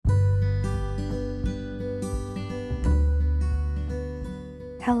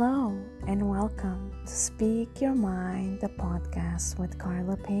Hello and welcome to Speak Your Mind, the podcast with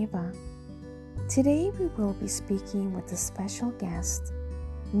Carla Peva. Today we will be speaking with a special guest,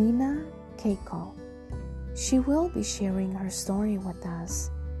 Nina Keiko. She will be sharing her story with us.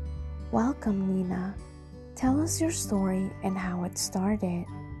 Welcome, Nina. Tell us your story and how it started.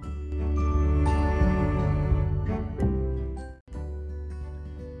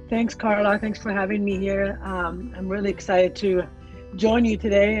 Thanks, Carla. Thanks for having me here. I'm really excited to join you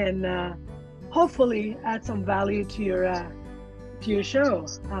today and hopefully add some value to your show.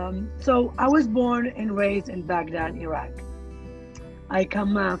 So I was born and raised in Baghdad, Iraq. I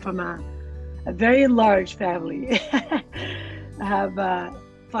come from a very large family. I have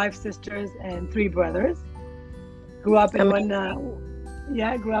 5 sisters and 3 brothers. Grew up in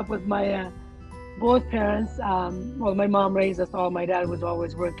grew up with my both parents. My mom raised us all. My dad was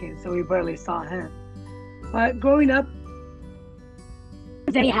always working, so we barely saw him. But growing up,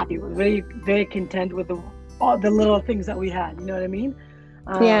 I was very happy. Was very, very content with all the little things that we had. You know what I mean?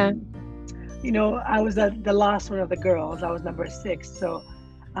 Yeah. I was the last one of the girls. I was number 6, so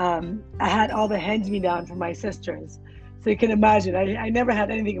I had all the hand-me-down from my sisters. So you can imagine, I never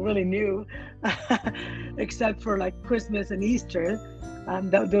had anything really new, except for like Christmas and Easter.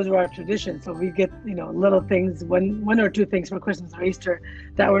 Those were our traditions. So we get, little things, one or 2 things for Christmas or Easter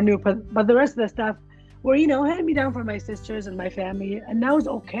that were new. But the rest of the stuff were, hand me down for my sisters and my family. And that was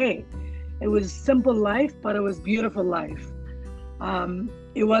okay. It was simple life, but it was beautiful life.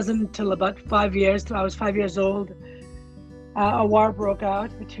 It wasn't until about 5 years, till I was 5 years old, a war broke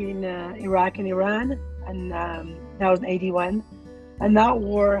out between Iraq and Iran. And that was in 81. And that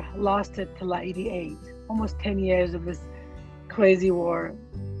war lasted till 88. Almost 10 years of this crazy war,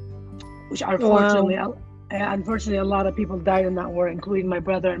 which unfortunately a lot of people died in that war, including my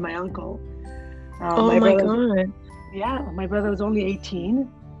brother and my uncle. My God. Yeah, my brother was only 18,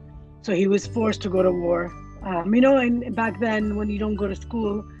 so he was forced to go to war. And back then, when you don't go to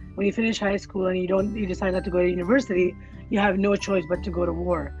school, when you finish high school and you decide not to go to university, you have no choice but to go to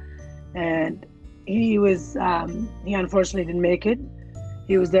war. And he unfortunately didn't make it.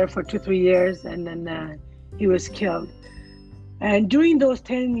 He was there for 2-3 years, and then he was killed. And during those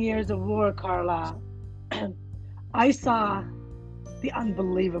 10 years of war, Carla, I saw the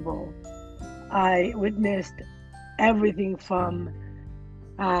unbelievable. I witnessed everything from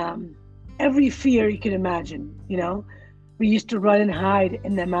every fear you can imagine. We used to run and hide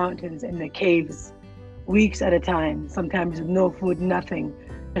in the mountains, in the caves, weeks at a time, sometimes with no food, nothing,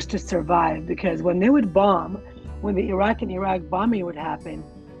 just to survive. Because when they would bomb, when the Iraq bombing would happen,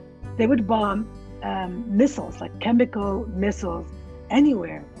 they would bomb missiles, like chemical missiles,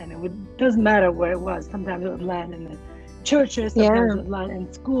 anywhere, and doesn't matter where it was. Sometimes it would land in the churches, sometimes it would land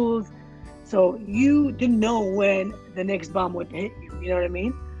in schools. So you didn't know when the next bomb would hit you. You know what I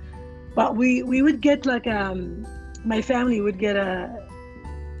mean? But we would get my family would hear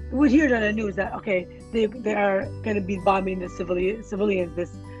it on the news that they are going to be bombing the civilians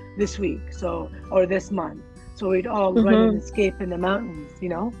this week, or this month. So we'd all run and escape in the mountains.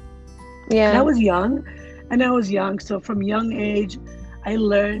 Yeah. And I was young, so from young age, I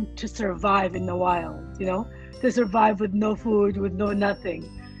learned to survive in the wild, to survive with no food, with no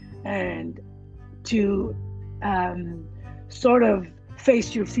nothing, and to sort of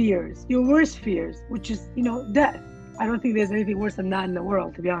face your fears, your worst fears, which is, death. I don't think there's anything worse than that in the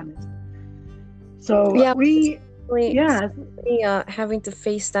world, to be honest. So having to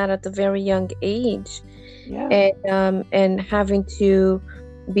face that at a very young age, and having to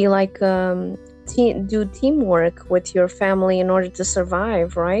be like do teamwork with your family in order to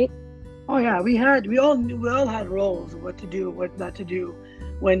survive, right? Oh yeah, we all had roles, what to do, what not to do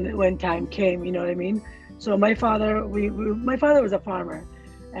when time came. You know what I mean? So my father was a farmer,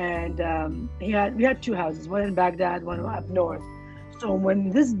 and we had 2 houses, one in Baghdad, one up north. So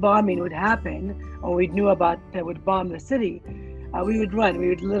when this bombing would happen, or we knew about that would bomb the city, we would run. We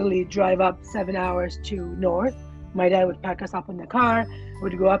would literally drive up 7 hours to north. My dad would pack us up in the car,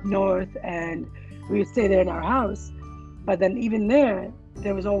 would go up north, and we would stay there in our house. But then even there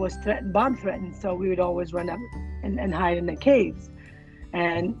was always bomb threatened, so we would always run up and hide in the caves.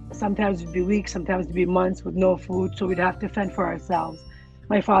 And sometimes it'd be weeks, sometimes it'd be months with no food, so we'd have to fend for ourselves.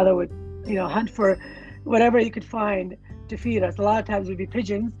 My father would, hunt for whatever he could find to feed us. A lot of times it would be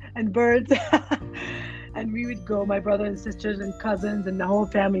pigeons and birds. And we would go, my brother and sisters and cousins and the whole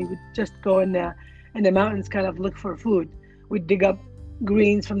family would just go in the mountains, kind of look for food. We'd dig up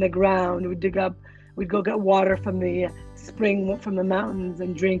greens from the ground. We'd go get water from the spring, from the mountains,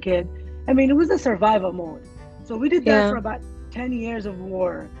 and drink it. I mean, it was a survival mode. So we did that for about 10 years of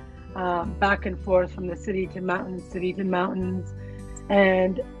war, back and forth from the city to mountains.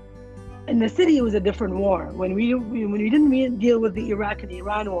 And in the city, it was a different war. When we didn't deal with the Iraq and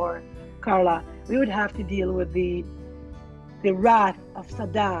Iran war, Carla, we would have to deal with the wrath of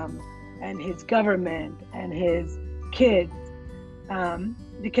Saddam and his government and his kids,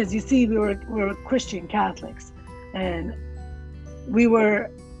 because you see, we were Christian Catholics, and we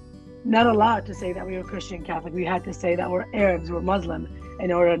were not allowed to say that we were Christian Catholic. We had to say that we're Arabs, we're Muslim,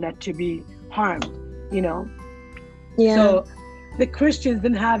 in order not to be harmed. Yeah. So the Christians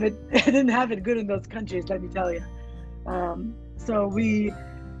didn't have it good in those countries, let me tell you. So we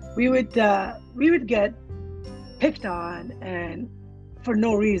would get picked on, and for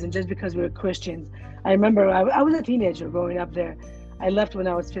no reason, just because we were Christians. I remember I was a teenager growing up there. I left when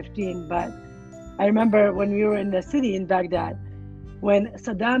I was 15, but I remember when we were in the city in Baghdad, when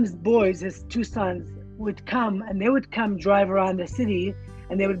Saddam's boys, his two sons, would come, and they would come drive around the city,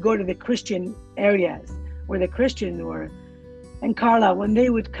 and they would go to the Christian areas where the Christians were. And Carla, when they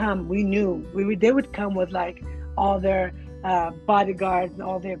would come, we knew they would come with like all their bodyguards and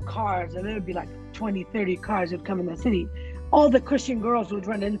all their cars, and there would be like 20, 30 cars would come in the city. All the Christian girls would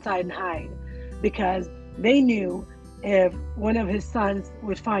run inside and hide, because they knew if one of his sons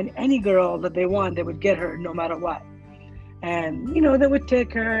would find any girl that they want, they would get her no matter what. And they would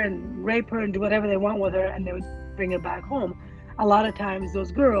take her and rape her and do whatever they want with her, and they would bring her back home. A lot of times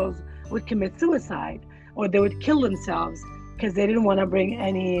those girls would commit suicide, or they would kill themselves because they didn't want to bring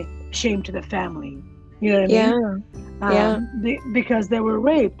any shame to the family. You know what I mean? Because they were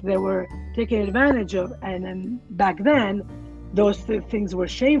raped, they were taken advantage of, and then back then those things were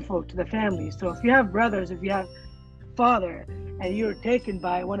shameful to the family. So if you have brothers, if you have father, and you're taken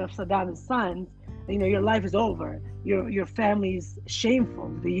by one of Saddam's sons, your life is over. Your family's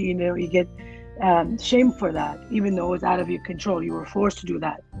shameful. You get shamed for that, even though it was out of your control. You were forced to do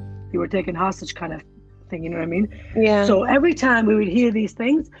that. You were taken hostage, kind of thing. You know what I mean? Yeah. So every time we would hear these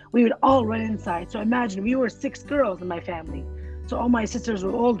things, we would all run inside. So imagine, we were 6 girls in my family. So all my sisters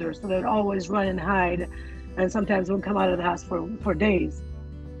were older, so they'd always run and hide, and sometimes wouldn't come out of the house for days,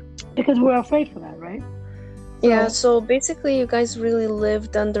 because we were afraid for that, right? So basically you guys really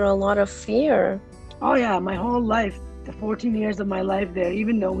lived under a lot of fear. Oh yeah, my whole life, the 14 years of my life there,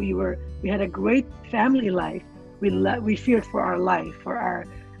 even though we had a great family life, we feared for our life, for our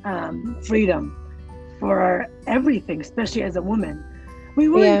freedom, for our everything, especially as a woman. We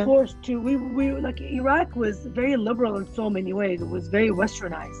weren't forced to. We like, Iraq was very liberal in so many ways. It was very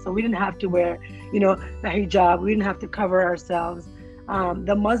westernized, so we didn't have to wear, the hijab. We didn't have to cover ourselves.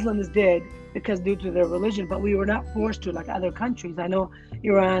 The Muslims did, because due to their religion, but we were not forced to, like other countries. I know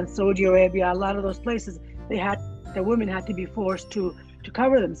Iran, Saudi Arabia, a lot of those places, the women had to be forced to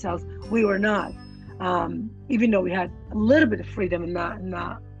cover themselves. We were not, even though we had a little bit of freedom in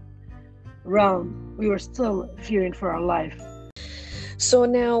that realm, we were still fearing for our life. So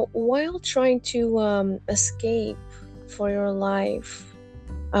now, while trying to escape for your life,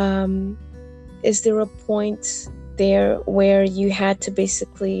 is there a point there where you had to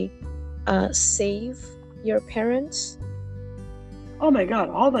basically save your parents? Oh my God,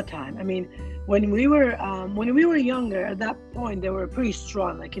 all the time. I mean, when we were younger, at that point, they were pretty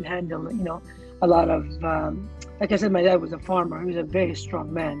strong. They can handle, a lot of, like I said, my dad was a farmer. He was a very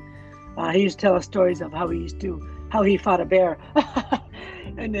strong man. He used to tell us stories of how he fought a bear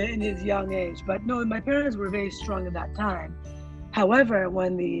in his young age. But no, my parents were very strong at that time. However,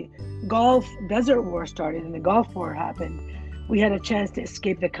 when the Gulf Desert War started and the Gulf War happened, we had a chance to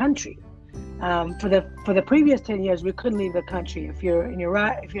escape the country. For the previous 10 years, we couldn't leave the country. If you're an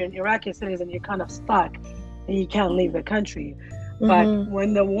Iraqi citizen, you're kind of stuck and you can't leave the country. Mm-hmm. But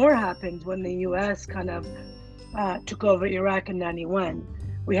when the war happened, when the U.S. kind of took over Iraq in 91,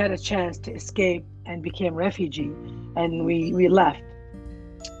 we had a chance to escape and became refugee, and we left.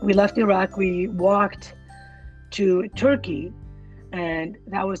 We left Iraq. We walked to Turkey, and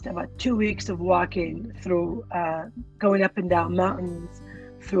that was about 2 weeks of walking through, going up and down mountains,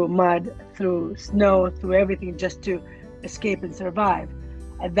 through mud, through snow, through everything, just to escape and survive.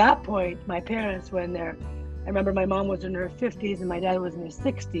 At that point, my parents were in I remember my mom was in her 50s and my dad was in his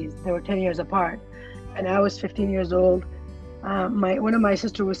 60s. They were 10 years apart, and I was 15 years old. One of my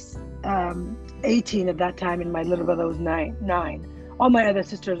sisters was 18 at that time, and my little brother was nine. All my other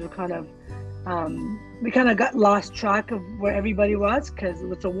sisters were kind of, we kind of got lost track of where everybody was, because it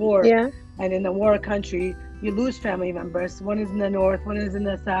was a war. Yeah. And in a war country, you lose family members. One is in the north, one is in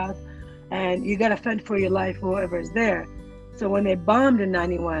the south, and you got to fend for your life, whoever is there. So when they bombed in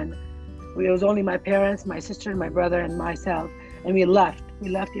 91, it was only my parents, my sister, and my brother, and myself, and we left. We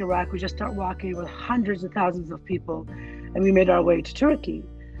left Iraq. We just started walking with hundreds of thousands of people, and we made our way to Turkey.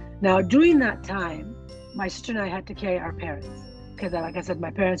 Now, during that time, my sister and I had to carry our parents, because, like I said,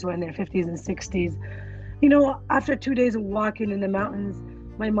 my parents were in their 50s and 60s. After 2 days of walking in the mountains,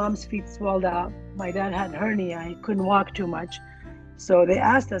 my mom's feet swelled up. My dad had hernia. He couldn't walk too much. So they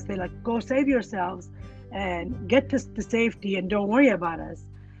asked us, go save yourselves and get to safety and don't worry about us.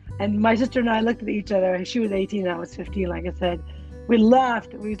 And my sister and I looked at each other. She was 18, I was 15, like I said. We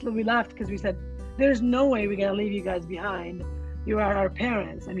laughed. We laughed because we said, there's no way we're going to leave you guys behind. You are our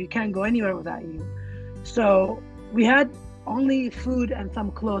parents and we can't go anywhere without you. So we had only food and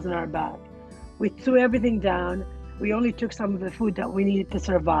some clothes in our bag. We threw everything down. We only took some of the food that we needed to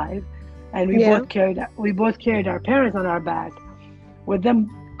survive. And we both carried our parents on our back, with them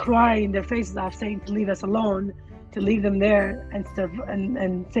crying their faces off, saying to leave us alone, to leave them there and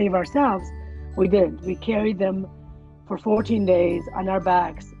save ourselves. We did. We carried them for 14 days on our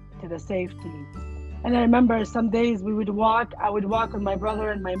backs to the safety. And I remember some days I would walk with my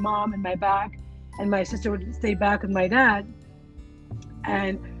brother and my mom in my back, and my sister would stay back with my dad.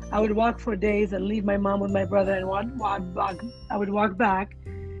 And I would walk for days and leave my mom with my brother, and I would walk back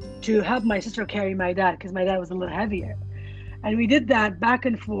to help my sister carry my dad because my dad was a little heavier. And we did that back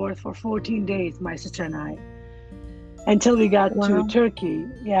and forth for 14 days, my sister and I, until we got to Turkey.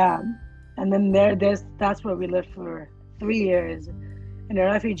 Yeah. And then that's where we lived for 3 years in a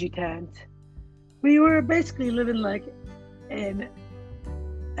refugee tent. We were basically living like in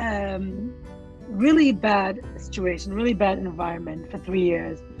really bad situation, really bad environment for 3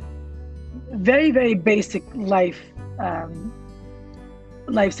 years. Very, very basic life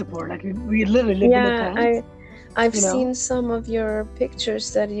support. Like we literally lived in a tent. I've seen some of your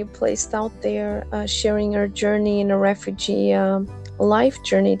pictures that you placed out there, sharing your journey in a refugee life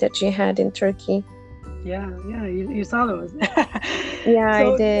journey that you had in Turkey. Yeah, you saw those. Yeah,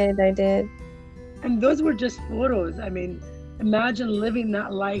 so, I did. And those were just photos. I mean, imagine living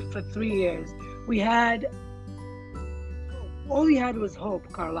that life for 3 years. All we had was hope,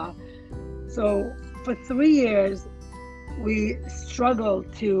 Carla. So for 3 years, we struggled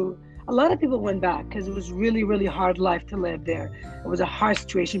a lot of people went back because it was really, really hard life to live there. It was a hard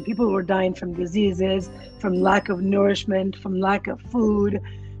situation. People were dying from diseases, from lack of nourishment, from lack of food,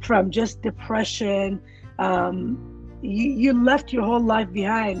 from just depression. You left your whole life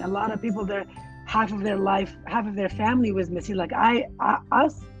behind. A lot of people there, half of their family was missing. Like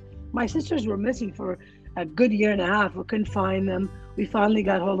my sisters were missing for a good year and a half. We couldn't find them. We finally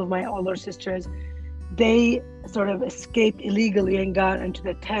got hold of my older sisters. They sort of escaped illegally and got into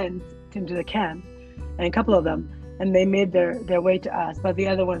the camp, and a couple of them, and they made their way to us, but the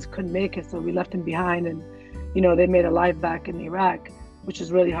other ones couldn't make it, so we left them behind, and they made a life back in Iraq, which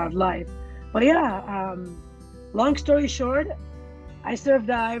is really hard life. But yeah, long story short, I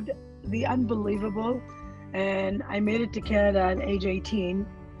survived the unbelievable, and I made it to Canada at age 18.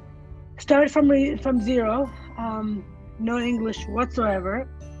 Started from zero, no English whatsoever.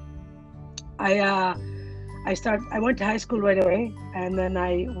 I went to high school right away, and then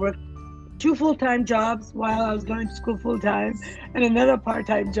I worked 2 full-time jobs while I was going to school full-time, and another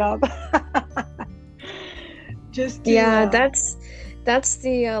part-time job. That's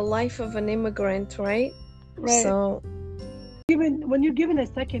the life of an immigrant, right? Right. So when you're given a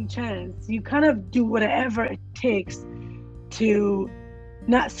second chance, you kind of do whatever it takes to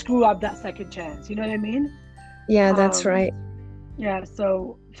not screw up that second chance. You know what I mean? Yeah, that's right. Yeah,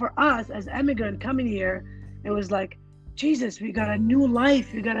 so for us as immigrant coming here, it was like, Jesus, we got a new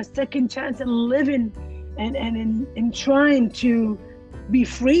life. We got a second chance in living and in trying to be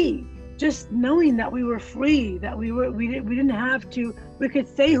free. Just knowing that we were free, that we didn't have to, we could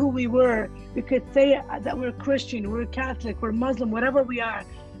say who we were. We could say that we're Christian, we're Catholic, we're Muslim, whatever we are,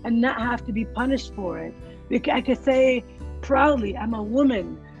 and not have to be punished for it. I could say proudly, I'm a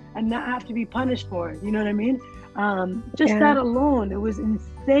woman, and not have to be punished for it. You know what I mean? That alone, it was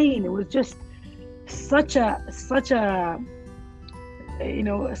insane. It was just such a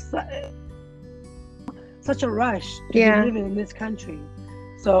rush to be living in this country.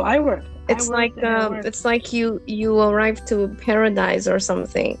 So I worked. It's like you arrived to paradise or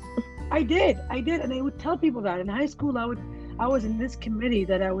something. I did, and I would tell people that in high school. I was in this committee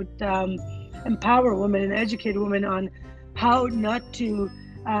that I would empower women and educate women on how not to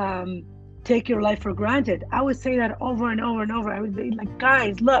take your life for granted. I would say that over and over and over. I would be like,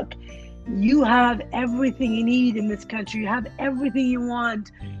 guys, look, you have everything you need in this country. You have everything you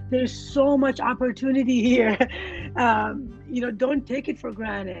want. There's so much opportunity here. Don't take it for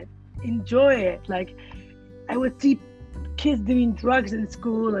granted. Enjoy it. Like, I would see kids doing drugs in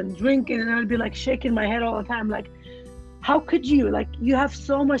school and drinking, and I'd be like shaking my head all the time. Like, how could you? Like, you have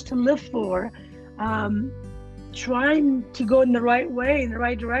so much to live for. Trying to go in the right way, in the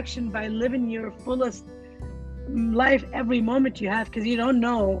right direction by living your fullest life every moment you have, because you don't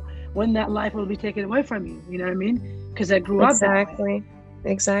know when that life will be taken away from you. You know what I mean? Because I grew up that way.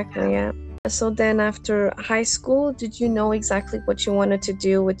 Exactly, yeah. So then after high school, did you know exactly what you wanted to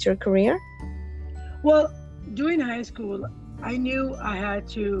do with your career? Well, during high school, I knew I had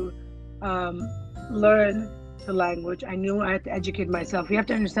to learn the language. I knew I had to educate myself. You have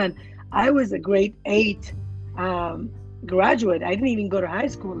to understand, I was a grade 8 graduate. I didn't even go to high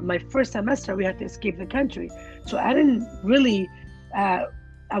school. My first semester, we had to escape the country. So I didn't really, I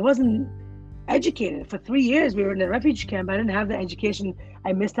wasn't educated. For 3 years, we were in a refugee camp. I didn't have the education.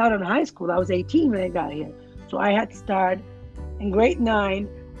 I missed out on high school. I was 18 when I got here. So I had to start in grade 9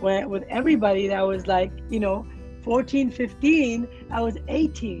 with everybody that was like, 14, 15. I was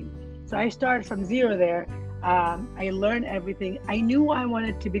 18. So I started from zero there. I learned everything. I knew I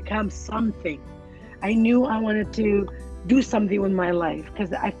wanted to become something. I knew I wanted to do something with my life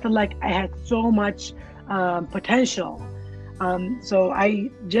because I felt like I had so much potential. So I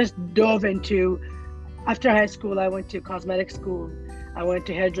just dove into, after high school, I went to cosmetic school. I went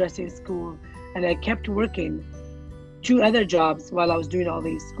to hairdressing school, and I kept working 2 other jobs while I was doing all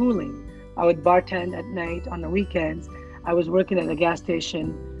these schooling. I would bartend at night on the weekends. I was working at a gas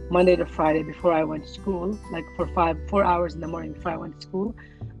station Monday to Friday before I went to school, like for 4 hours in the morning before I went to school.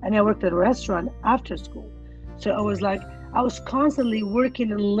 And I worked at a restaurant after school. So I was constantly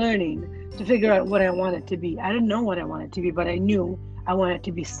working and learning to figure out what I wanted to be. I didn't know what I wanted to be, but I knew I wanted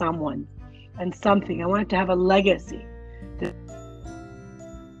to be someone and something. I wanted to have a legacy.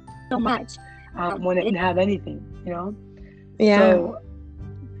 So much when I didn't have anything, Yeah.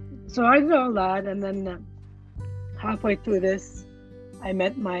 So I did all that, and then halfway through this, I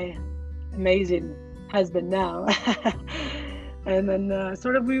met my amazing husband now. And then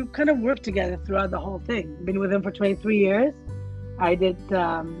we kind of worked together throughout the whole thing. Been with him for 23 years. I did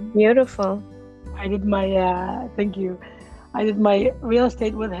Beautiful. I did my thank you. I did my real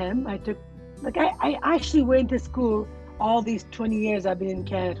estate with him. I actually went to school all these 20 years I've been in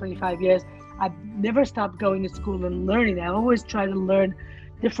Canada, 25 years. I've never stopped going to school and learning. I always try to learn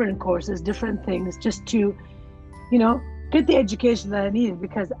different courses, different things, just to, get the education that I needed,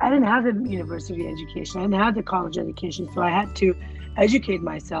 because I didn't have the university education. I didn't have the college education. So I had to educate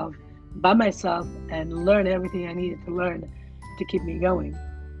myself by myself and learn everything I needed to learn to keep me going.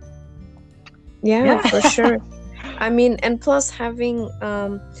 Yeah. For sure. I mean, and plus having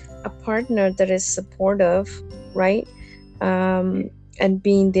a partner that is supportive, right? And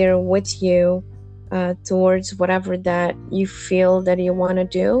being there with you towards whatever that you feel that you want to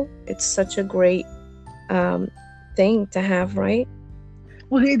do. It's such a great thing to have, right?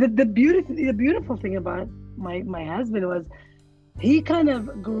 Well, the beautiful thing about my husband was he kind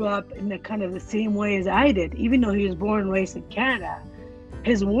of grew up in the same way as I did. Even though he was born and raised in Canada,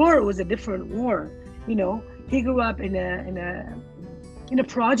 his war was a different war. He grew up in a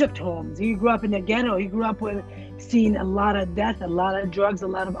project homes. He grew up in a ghetto. He grew up with seeing a lot of death, a lot of drugs, a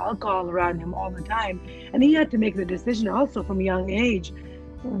lot of alcohol around him all the time. And he had to make the decision also from a young age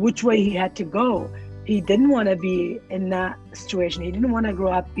which way he had to go. He didn't want to be in that situation. He didn't want to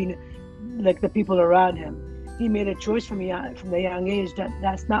grow up being like the people around him. He made a choice from the young age that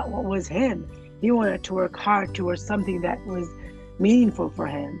that's not what was him. He wanted to work hard towards something that was meaningful for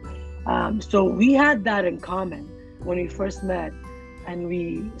him. So we had that in common when we first met, and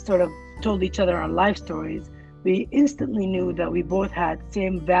we sort of told each other our life stories. We instantly knew that we both had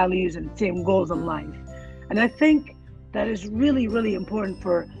same values and same goals in life. And I think that is really, really important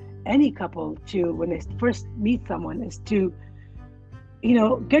for any couple to, when they first meet someone, is to,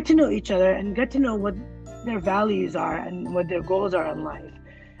 get to know each other and get to know what their values are and what their goals are in life.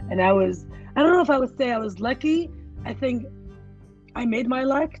 And I don't know if I would say I was lucky. I think I made my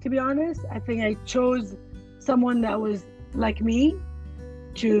luck, to be honest. I think I chose someone that was like me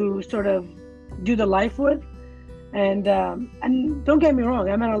to sort of do the life with. And don't get me wrong,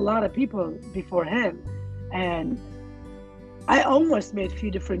 I met a lot of people before him, and I almost made a few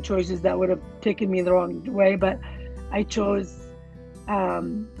different choices that would have taken me the wrong way, but I chose,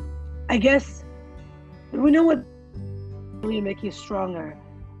 I guess, we know what really make you stronger.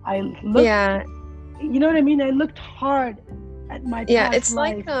 I looked, you know what I mean? I looked hard at my past it's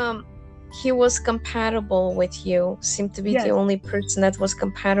life. like he was compatible with you, seemed to be Yes. the only person that was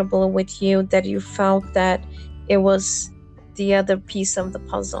compatible with you, that you felt that it was the other piece of the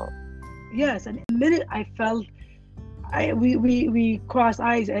puzzle. Yes, and the minute I felt we crossed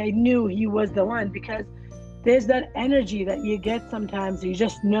eyes, I knew he was the one, because there's that energy that you get sometimes, you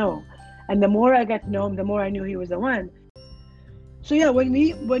just know. And the more I got to know him, the more I knew he was the one. So yeah, when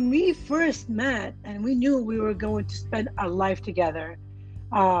we first met and we knew we were going to spend our life together,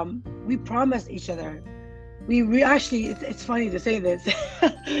 we promised each other we actually, it's funny to say this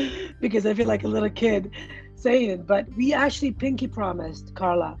because I feel like a little kid saying it, but we actually pinky promised,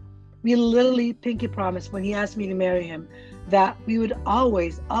 Carla. We literally pinky promised when he asked me to marry him that we would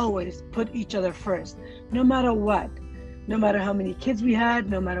always, always put each other first, no matter what. No matter how many kids we had,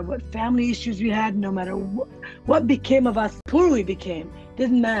 no matter what family issues we had, no matter what became of us, who we became,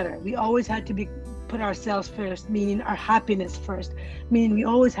 didn't matter. We always had to put ourselves first, meaning our happiness first, meaning we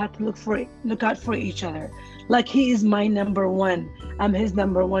always had to look out for each other. Like he is my number one, I'm his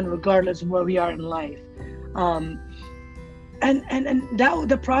number one, regardless of where we are in life. And that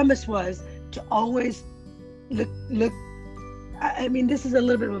the promise was to always look. I mean, this is a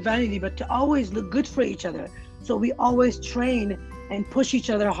little bit of a vanity, but to always look good for each other. So we always train and push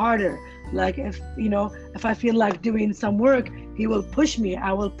each other harder. Like if I feel like doing some work, he will push me,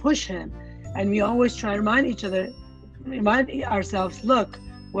 I will push him. And we always try to remind ourselves, look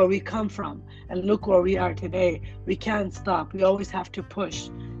where we come from and look where we are today. We can't stop. We always have to push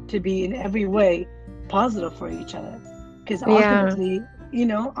to be in every way positive for each other. Because ultimately,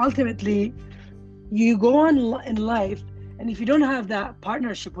 you go on in life, and if you don't have that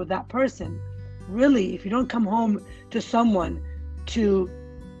partnership with that person, really, if you don't come home to someone to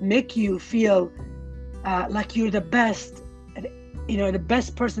make you feel like you're the best, the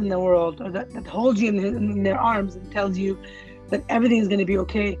best person in the world, or that holds you in their arms and tells you that everything is going to be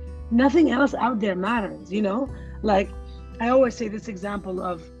okay, nothing else out there matters. Like I always say this example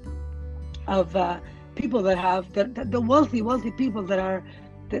of people that have the wealthy people that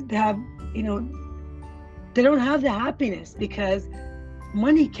have, they don't have the happiness, because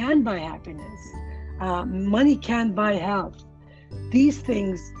money can buy happiness. Money can buy health. These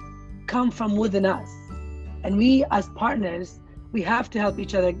things come from within us, and we as partners, we have to help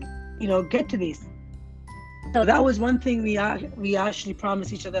each other, get to these. So that was one thing we actually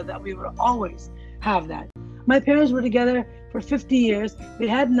promised each other, that we would always have that. My parents were together for 50 years. They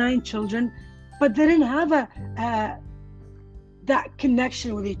had 9 children, but they didn't have that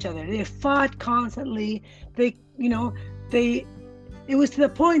connection with each other. They fought constantly. It was to the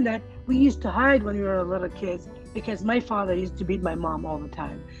point that we used to hide when we were little kids, because my father used to beat my mom all the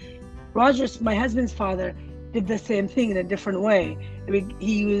time. Roger's, my husband's father, did the same thing in a different way. I mean,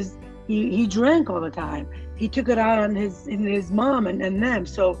 he drank all the time. He took it out on his mom and them.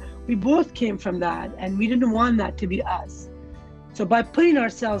 So we both came from that, and we didn't want that to be us. So by putting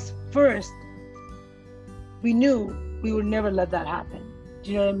ourselves first, we knew we would never let that happen.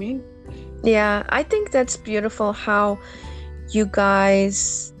 Do you know what I mean? Yeah, I think that's beautiful how you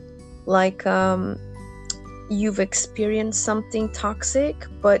guys, like, you've experienced something toxic,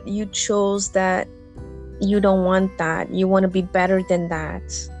 but you chose that you don't want that. You want to be better than that,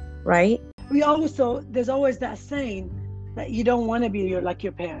 right? There's always that saying that you don't want to be like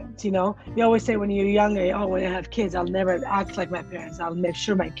your parents, You always say when you're younger, when I have kids, I'll never act like my parents. I'll make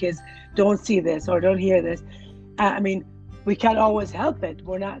sure my kids don't see this or don't hear this. I mean, we can't always help it.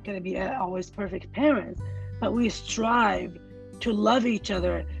 We're not going to be always perfect parents, but we strive to love each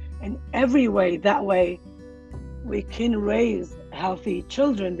other in every way. That way we can raise healthy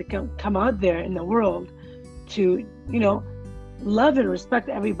children that can come out there in the world to, love and respect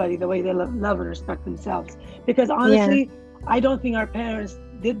everybody the way they love and respect themselves. Because honestly, I don't think our parents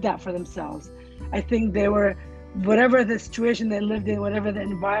did that for themselves. I think they were, whatever the situation they lived in, whatever the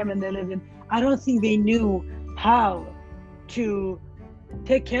environment they lived in, I don't think they knew how to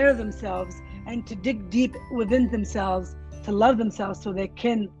take care of themselves and to dig deep within themselves to love themselves, so they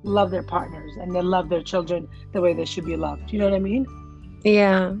can love their partners and they love their children the way they should be loved. Do you know what I mean?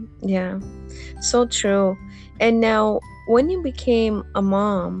 Yeah, so true. And now, when you became a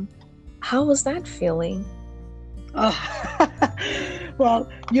mom, how was that feeling? Well,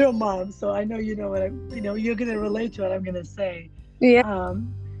 you're a mom, so I know you know what you're going to relate to what I'm going to say. Yeah.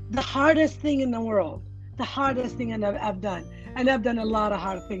 The hardest thing in the world, the hardest thing I've done, and I've done a lot of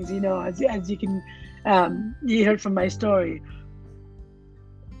hard things, as you can, you heard from my story.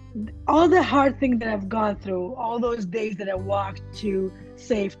 All the hard things that I've gone through, all those days that I walked to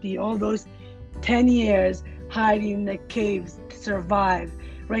safety, all those 10 years hiding in the caves to survive,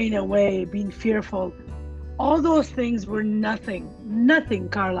 running away, being fearful, all those things were nothing,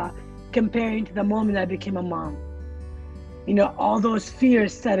 Carla, comparing to the moment I became a mom. All those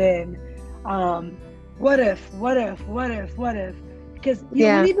fears set in. What if? Because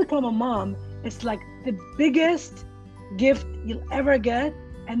when you become a mom, it's like the biggest gift you'll ever get,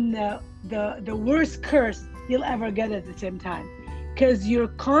 and the worst curse you'll ever get at the same time, because you're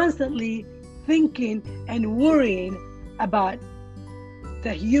constantly thinking and worrying about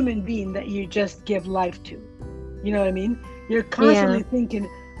the human being that you just give life to. You know what I mean? You're constantly thinking,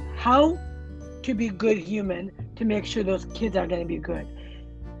 how to be good human, to make sure those kids are going to be good.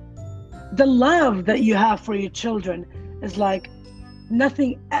 The love that you have for your children is like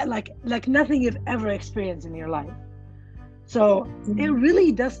nothing nothing you've ever experienced in your life. So it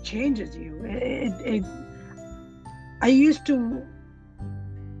really does changes you. I used to,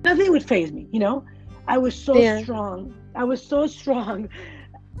 nothing would faze me, I was so strong. I was so strong.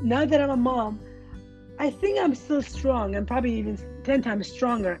 Now that I'm a mom, I think I'm still strong. I'm probably even 10 times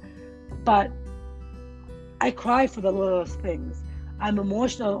stronger, but I cry for the littlest things. I'm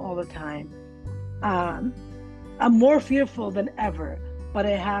emotional all the time. I'm more fearful than ever, but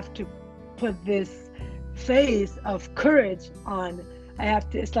I have to put this face of courage on.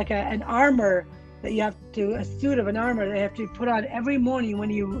 It's like an armor that you have to, a suit of an armor that you have to put on every morning when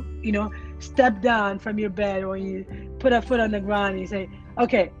you step down from your bed, or you put a foot on the ground and you say,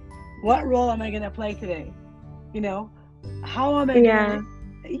 okay, what role am I going to play today? How am I going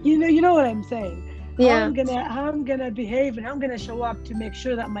to, you know what I'm saying? How I'm gonna behave, and how I'm gonna show up to make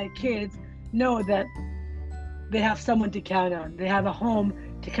sure that my kids know that they have someone to count on. They have a home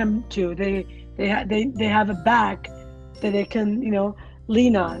to come to. They have a back that they can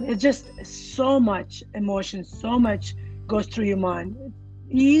lean on. It's just so much emotion, so much goes through your mind.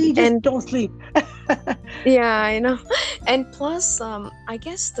 You just don't sleep. Yeah, I know. And plus, I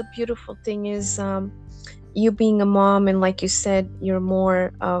guess the beautiful thing is, you being a mom, and like you said, you're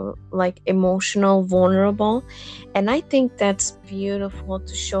more like emotional, vulnerable, and I think that's beautiful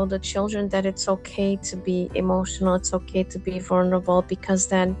to show the children that it's okay to be emotional, it's okay to be vulnerable, because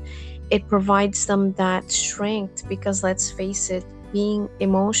then it provides them that strength. Because let's face it, being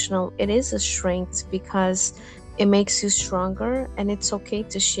emotional, it is a strength, because it makes you stronger, and it's okay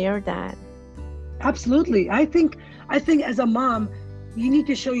to share that. Absolutely. I think as a mom, you need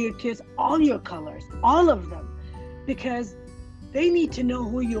to show your kids all your colors, all of them, because they need to know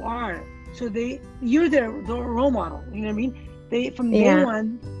who you are. So you're their role model. You know what I mean? From day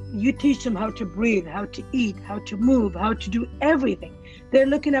one, you teach them how to breathe, how to eat, how to move, how to do everything. They're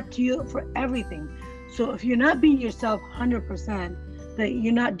looking up to you for everything. So if you're not being yourself 100%, that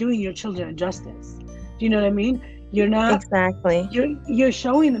you're not doing your children justice. Do you know what I mean? You're not. Exactly. You're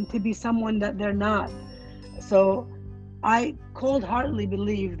showing them to be someone that they're not. So I cold-heartedly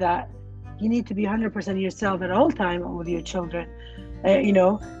believe that you need to be 100% yourself at all times with your children.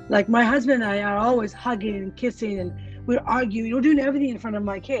 Like my husband and I are always hugging and kissing, and we're arguing. We're doing everything in front of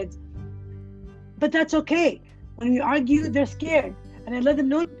my kids. But that's okay. When we argue, they're scared. And I let them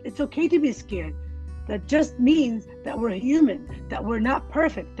know it's okay to be scared. That just means that we're human, that we're not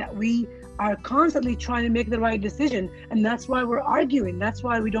perfect, that we are constantly trying to make the right decision. And that's why we're arguing. That's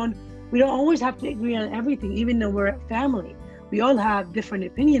why we don't always have to agree on everything, even though we're a family. We all have different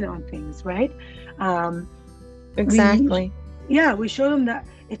opinion on things, right? Exactly. We show them that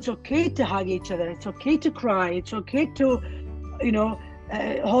it's okay to hug each other. It's okay to cry. It's okay to,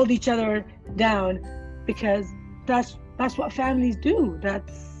 hold each other down, because that's what families do.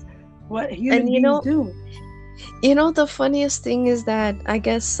 That's what human beings do. The funniest thing is that I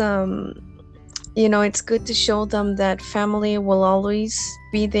guess, it's good to show them that family will always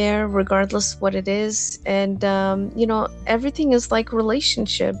be there regardless of what it is. And, everything is like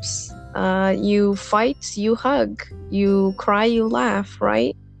relationships. You fight, you hug, you cry, you laugh,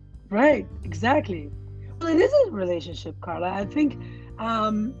 right? Right, exactly. Well, it is a relationship, Carla. I think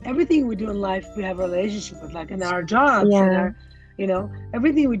everything we do in life, we have a relationship with, like in our jobs and our,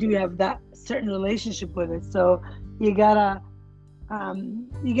 everything we do, we have that certain relationship with it. So you gotta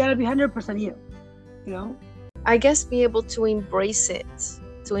be 100% you. I guess be able to embrace it,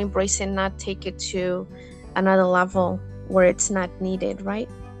 not take it to another level where it's not needed, right?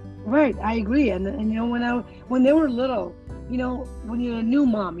 Right, I agree. And when they were little, when you're a new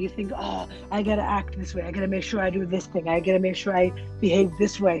mom, you think, oh, I gotta act this way, I gotta make sure I do this thing, I gotta make sure I behave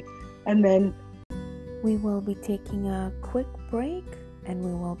this way. And then we will be taking a quick break, and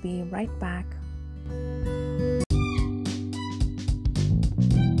we will be right back.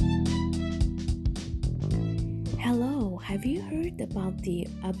 Hello, have you heard about the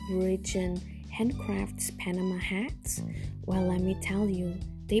Aborigine Handcrafts Panama hats? Well, let me tell you,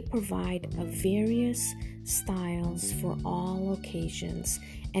 they provide various styles for all occasions,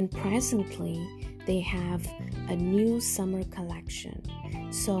 and presently they have a new summer collection.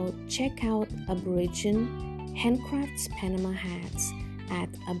 So check out Aborigine Handcrafts Panama hats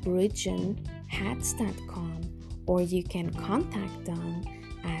at aboriginehats.com, or you can contact them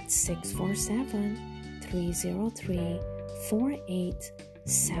at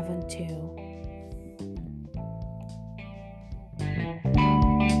 647-303-4872.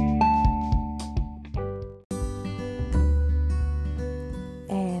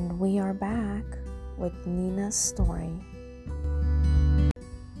 are back with Nina's story.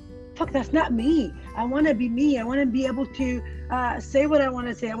 Fuck, that's not me. I want to be me. I want to be able to say what I want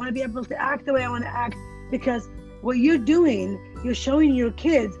to say. I want to be able to act the way I want to act, because what you're doing, you're showing your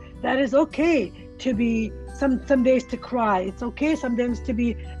kids that it's okay to be some days to cry. It's okay sometimes to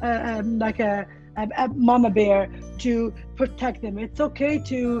be like a mama bear, to protect them. It's okay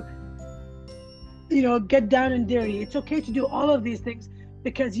to, you know, get down and dirty. It's okay to do all of these things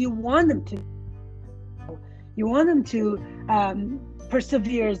because you want them to. You want them to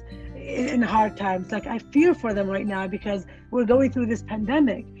persevere in hard times. Like, I fear for them right now because we're going through this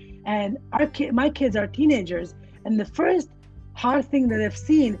pandemic, and my kids are teenagers, and the first hard thing that I've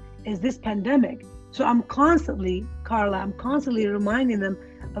seen is this pandemic. So I'm constantly, Carla, reminding them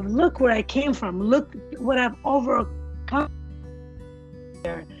of, look where I came from, look what I've overcome,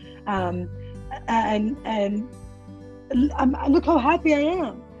 and look how happy I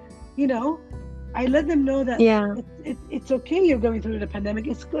am. You know, I let them know that it's okay you're going through the pandemic.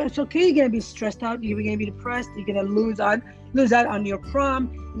 It's okay you're gonna be stressed out. You're gonna be depressed. You're gonna lose out on your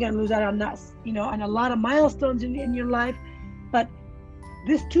prom. You're gonna lose out on that, you know, on a lot of milestones in your life. But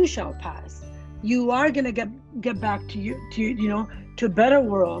this too shall pass. You are gonna get back to a better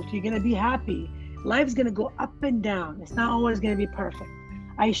world. You're gonna be happy. Life's gonna go up and down. It's not always gonna be perfect.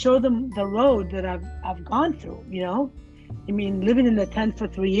 I show them the road that I've gone through. You know, I mean, living in the tent for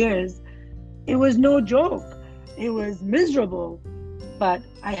 3 years, it was no joke. It was miserable, but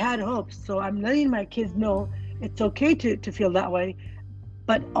I had hopes. So I'm letting my kids know it's okay to feel that way,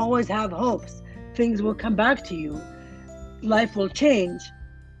 but always have hopes. Things will come back to you. Life will change.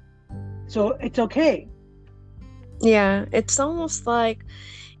 So it's okay. Yeah, it's almost like,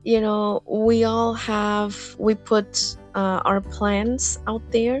 you know, we put our plans out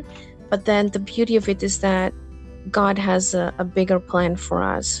there, but then the beauty of it is that God has a bigger plan for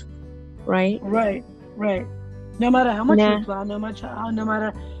us, right? Right. No matter how much we plan, no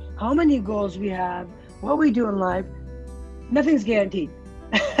matter how many goals we have, what we do in life, nothing's guaranteed.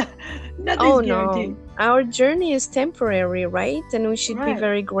 Nothing's guaranteed. No, our journey is temporary, right? And we should be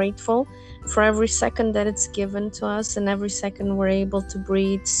very grateful for every second that it's given to us, and every second we're able to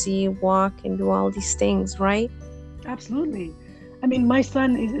breathe, see, walk, and do all these things, right? Absolutely. I mean, my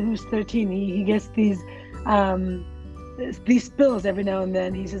son who's 13, he gets these spills every now and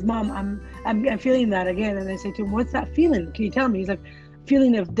then. He says, "Mom, I'm feeling that again." And I say to him, "What's that feeling? Can you tell me?" He's like,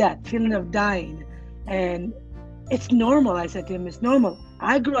 "Feeling of death, feeling of dying." And it's normal. I said to him, "It's normal.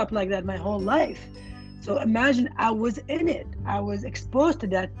 I grew up like that my whole life. So imagine I was in it. I was exposed to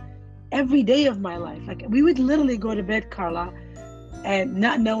that every day of my life. Like, we would literally go to bed, Carla, and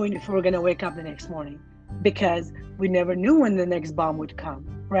not knowing if we were going to wake up the next morning, because we never knew when the next bomb would come,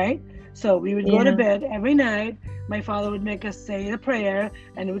 right? So we would go to bed every night. My father would make us say a prayer,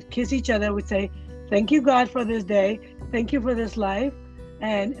 and we would kiss each other. We'd say, "Thank you, God, for this day. Thank you for this life.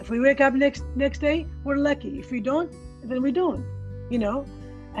 And if we wake up next day, we're lucky. If we don't, then we don't, you know."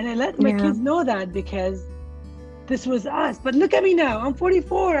 And I let my kids know that, because this was us. But look at me now. I'm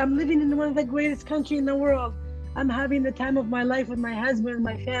 44. I'm living in one of the greatest countries in the world. I'm having the time of my life with my husband,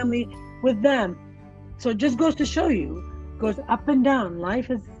 my family, with them. So it just goes to show you, goes up and down. Life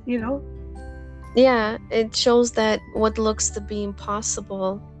is, you know. Yeah, it shows that what looks to be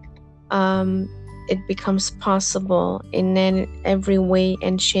impossible, it becomes possible in every way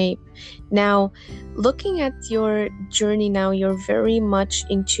and shape. Now, looking at your journey now, you're very much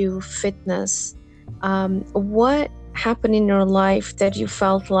into fitness. What happened in your life that you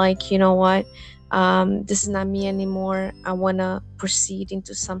felt like, you know what, this is not me anymore. I want to proceed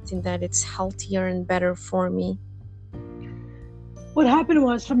into something that it's healthier and better for me? What happened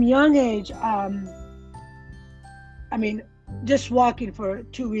was, from a young age, I mean, just walking for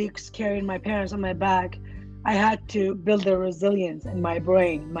 2 weeks, carrying my parents on my back, I had to build the resilience in my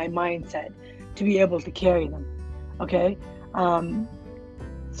brain, my mindset, to be able to carry them. Okay?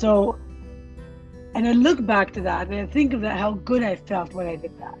 So, and I look back to that, and I think of that, how good I felt when I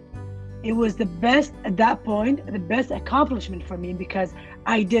did that. It was the best, at that point, the best accomplishment for me, because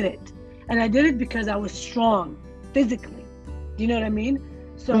I did it. And I did it because I was strong physically. Do you know what I mean?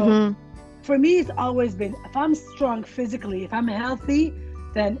 So for me, it's always been, if I'm strong physically, if I'm healthy,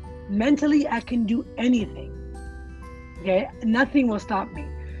 then mentally I can do anything. Okay? Nothing will stop me.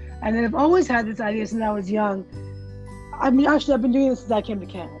 And then I've always had this idea since I was young. I mean, actually, I've been doing this since I came to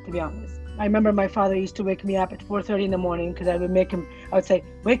Canada, to be honest. I remember my father used to wake me up at 4:30 in the morning, because I would say,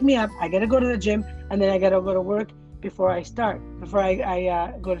 "Wake me up, I gotta go to the gym, and then I gotta go to work before I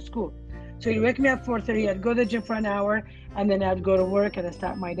go to school." So he'd wake me up 4:30, I'd go to the gym for an hour, and then I'd go to work and I'd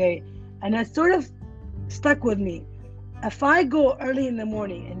start my day. And that sort of stuck with me. if I go early in the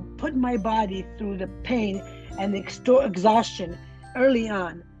morning and put my body through the pain and the exhaustion early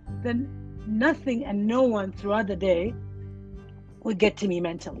on, then nothing and no one throughout the day would get to me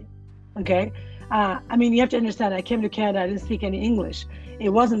mentally. Okay? I mean, you have to understand, I came to Canada, I didn't speak any English. It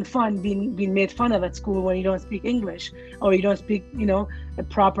wasn't fun being made fun of at school when you don't speak English or you don't speak, the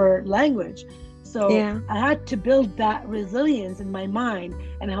proper language. So I had to build that resilience in my mind.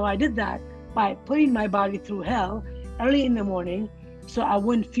 And how I did that, by putting my body through hell early in the morning, so I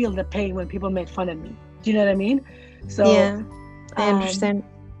wouldn't feel the pain when people made fun of me. Do you know what I mean? So I understand.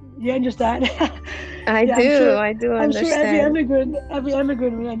 You understand? I do understand. I'm sure every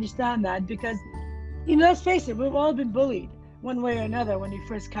immigrant will understand that, because, let's face it, we've all been bullied one way or another when you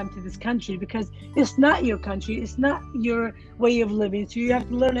first come to this country, because it's not your country, it's not your way of living. So you have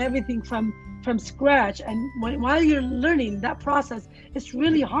to learn everything from scratch. And while you're learning that process, it's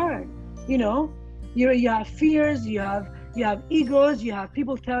really hard. You have fears, you have egos, you have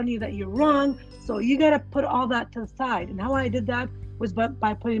people telling you that you're wrong. So you got to put all that to the side. And how I did that was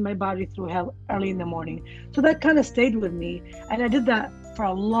by putting my body through hell early in the morning. So that kind of stayed with me. And I did that for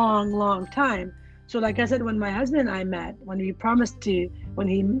a long, long time. So like I said, when my husband and I met, when he proposed,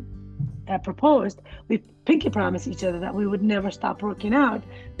 we pinky promised each other that we would never stop working out,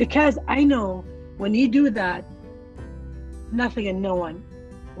 because I know when you do that, nothing and no one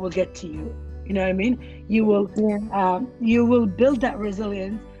will get to you. You know what I mean? You will build that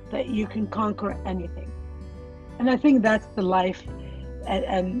resilience that you can conquer anything. And I think that's the life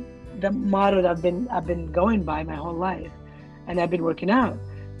and the motto that I've been going by my whole life, and I've been working out.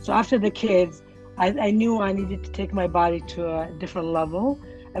 So after the kids, I knew I needed to take my body to a different level.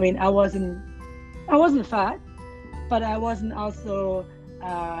 I mean, I wasn't fat, but I wasn't also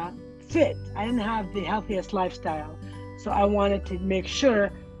fit. I didn't have the healthiest lifestyle. So I wanted to make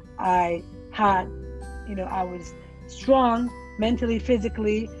sure I had, I was strong mentally,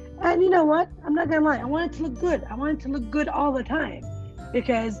 physically. And you know what? I'm not gonna lie, I wanted to look good. I wanted to look good all the time,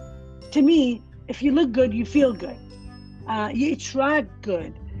 because to me, if you look good, you feel good. You attract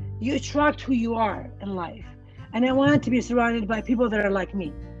good. You attract who you are in life. And I wanted to be surrounded by people that are like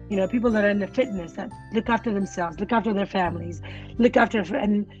me. People that are in the fitness, that look after themselves, look after their families,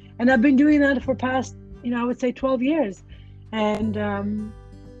 and I've been doing that for past, I would say 12 years. And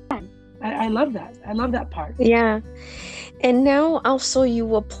I love that. I love that part. Yeah. And now also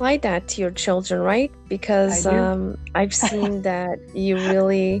you apply that to your children, right? Because I've seen that you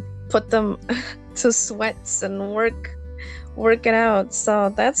really put them to sweats and work it out.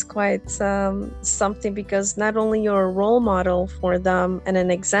 So that's quite something, because not only you're a role model for them and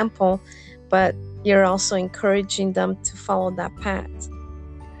an example, but you're also encouraging them to follow that path.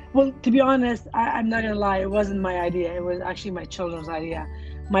 Well, to be honest, I'm not gonna lie, it wasn't my idea. It was actually my children's idea.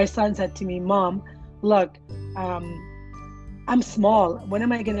 My son said to me, "Mom, look, I'm small. When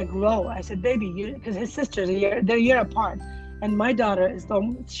am I gonna grow?" I said, "Baby," because his sisters they're a year apart, and my daughter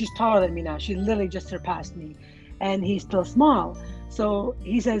she's taller than me now. She literally just surpassed me, and he's still small. So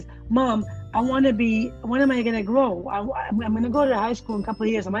he says, "Mom, when am I gonna grow? I'm gonna go to high school in a couple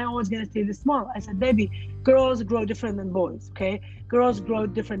of years. Am I always gonna stay this small?" I said, "Baby, girls grow different than boys, okay? Girls grow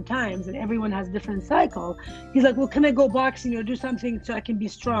different times, and everyone has a different cycle." He's like, "Well, can I go boxing or do something so I can be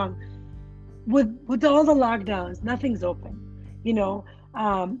strong?" With all the lockdowns, nothing's open,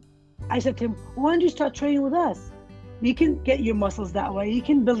 I said to him, "Why don't you start training with us? You can get your muscles that way. You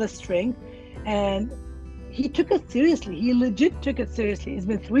can build a strength." And he took it seriously. He legit took it seriously. It's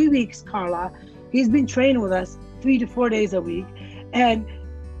been 3 weeks, Carla. He's been training with us 3 to 4 days a week. And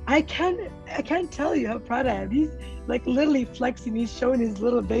I can't tell you how proud I am. He's like literally flexing. He's showing his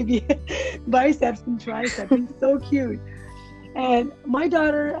little baby biceps and triceps. He's so cute. And my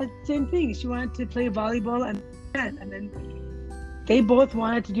daughter, same thing. She wanted to play volleyball, and then they both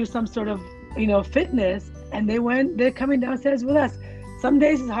wanted to do some sort of, fitness. And they're coming downstairs with us. Some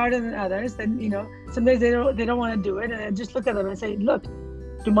days it's harder than others, and some days they don't want to do it. And I just look at them and say, "Look,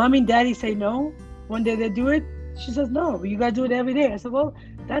 do mommy and daddy say no? One day they do it." She says, "No, but you gotta do it every day." I said, "Well,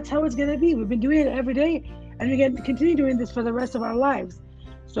 that's how it's gonna be. We've been doing it every day, and we're gonna continue doing this for the rest of our lives."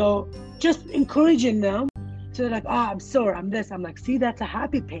 So just encouraging them. So they're like, "Oh, I'm sore, I'm this." I'm like, "See, that's a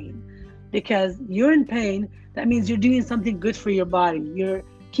happy pain, because you're in pain. That means you're doing something good for your body. You're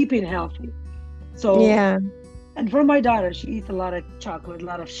keeping healthy." So yeah. And for my daughter, she eats a lot of chocolate, a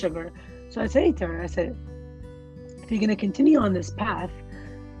lot of sugar. So I say to her, I said, "If you're going to continue on this path,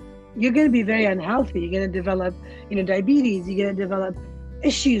 you're going to be very unhealthy. You're going to develop, diabetes. You're going to develop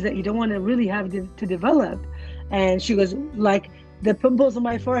issues that you don't want to really have to develop." And she goes, "Like the pimples on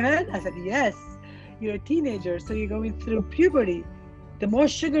my forehead?" I said, "Yes, you're a teenager, so you're going through puberty. The more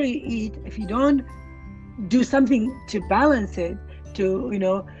sugar you eat, if you don't do something to balance it,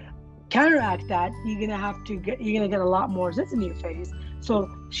 to counteract that, you're gonna get a lot more zits in your face. So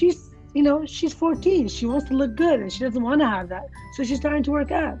she's 14. She wants to look good, and she doesn't want to have that. So she's starting to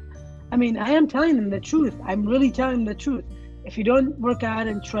work out. I mean, I am telling them the truth. I'm really telling them the truth. If you don't work out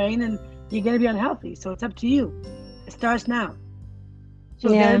and train, and you're gonna be unhealthy. So it's up to you. It starts now. So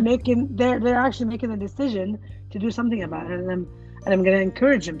they're actually making the decision to do something about it, and I'm gonna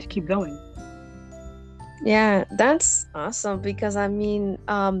encourage them to keep going. Yeah, that's awesome, because I mean,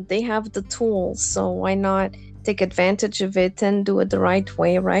 they have the tools, so why not take advantage of it and do it the right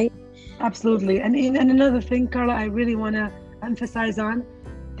way, right? Absolutely. And another thing, Carla, I really want to emphasize on,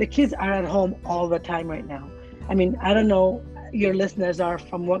 the kids are at home all the time right now. I mean, I don't know your listeners are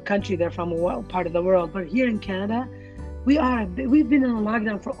from what country they're from, what part of the world, but here in Canada, we've been in a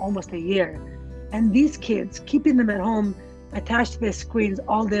lockdown for almost a year. And these kids, keeping them at home attached to their screens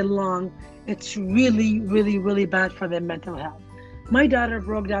all day long, it's really, really, really bad for their mental health. My daughter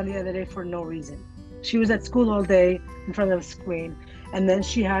broke down the other day for no reason. She was at school all day in front of the screen, and then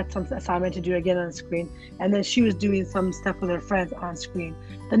she had some assignment to do again on the screen, and then she was doing some stuff with her friends on screen.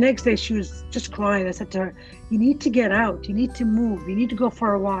 The next day she was just crying. I said to her, you need to get out, you need to move, you need to go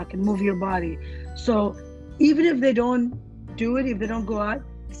for a walk and move your body. So even if they don't do it, if they don't go out,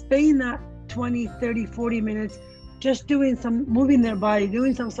 spending that 20, 30, 40 minutes just moving their body,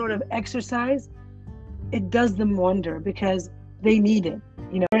 doing some sort of exercise, it does them wonder, because they need it.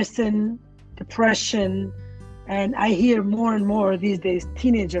 Depression, and I hear more and more these days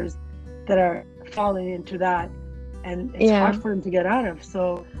teenagers that are falling into that, and it's hard for them to get out of.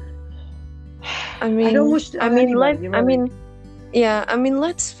 So let's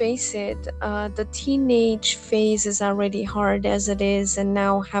face it, the teenage phase is already hard as it is, and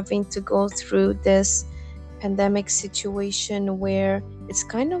now having to go through this pandemic situation where it's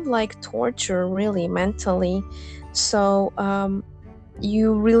kind of like torture, really, mentally. So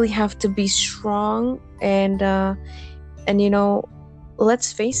you really have to be strong, and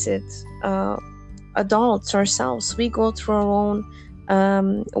let's face it, adults ourselves, we go through our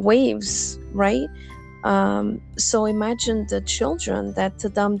own waves, right? So imagine the children, that to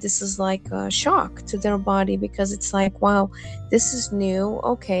them this is like a shock to their body, because it's like, wow, this is new,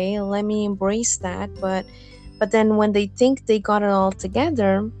 okay, let me embrace that. But then when they think they got it all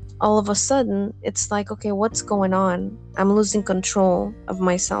together, all of a sudden it's like, okay, what's going on? I'm losing control of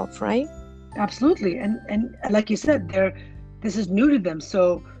myself, right? Absolutely. And like you said, this is new to them.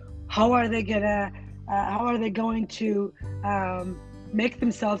 So how are they going to make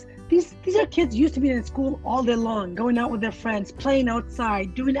themselves, these are kids used to be in school all day long, going out with their friends, playing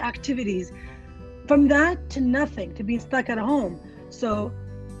outside, doing activities. From that to nothing, to being stuck at home. So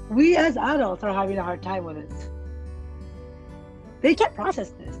we as adults are having a hard time with it. They can't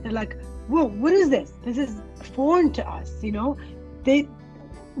process this. They're like, whoa, what is this? This is foreign to us,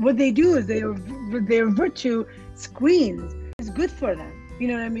 What they do is they revert to screens. It's good for them, you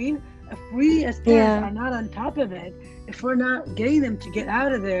know what I mean? If we as parents are not on top of it, if we're not getting them to get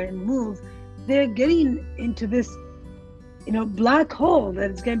out of there and move, they're getting into this, black hole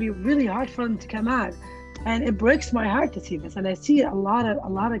that it's going to be really hard for them to come out. And it breaks my heart to see this. And I see a lot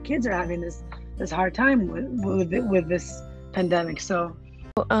of kids are having this hard time with this pandemic. So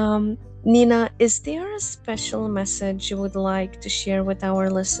Nina, is there a special message you would like to share with our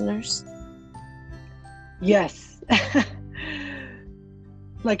listeners? Yes.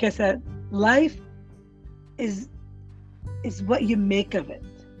 Like I said, life is what you make of it.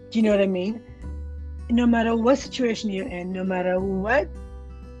 Do you know what I mean? No matter what situation you're in, no matter what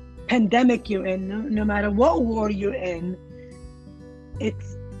pandemic you're in, no matter what war you're in,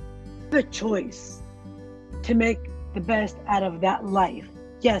 it's a choice to make the best out of that life.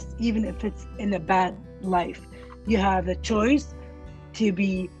 Yes, even if it's in a bad life, you have the choice to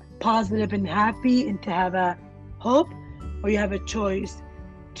be positive and happy and to have a hope, or you have a choice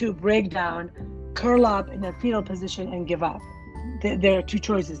to break down, curl up in a fetal position and give up. There are two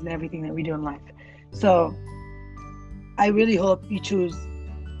choices in everything that we do in life. So I really hope you choose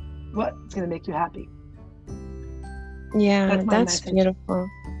what's going to make you happy. Yeah, that's beautiful.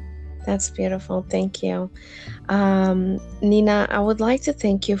 That's beautiful. Thank you. Nina, I would like to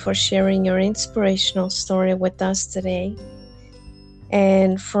thank you for sharing your inspirational story with us today.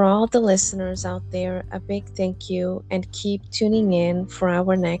 And for all the listeners out there, a big thank you, and keep tuning in for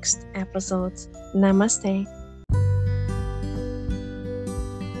our next episode. Namaste.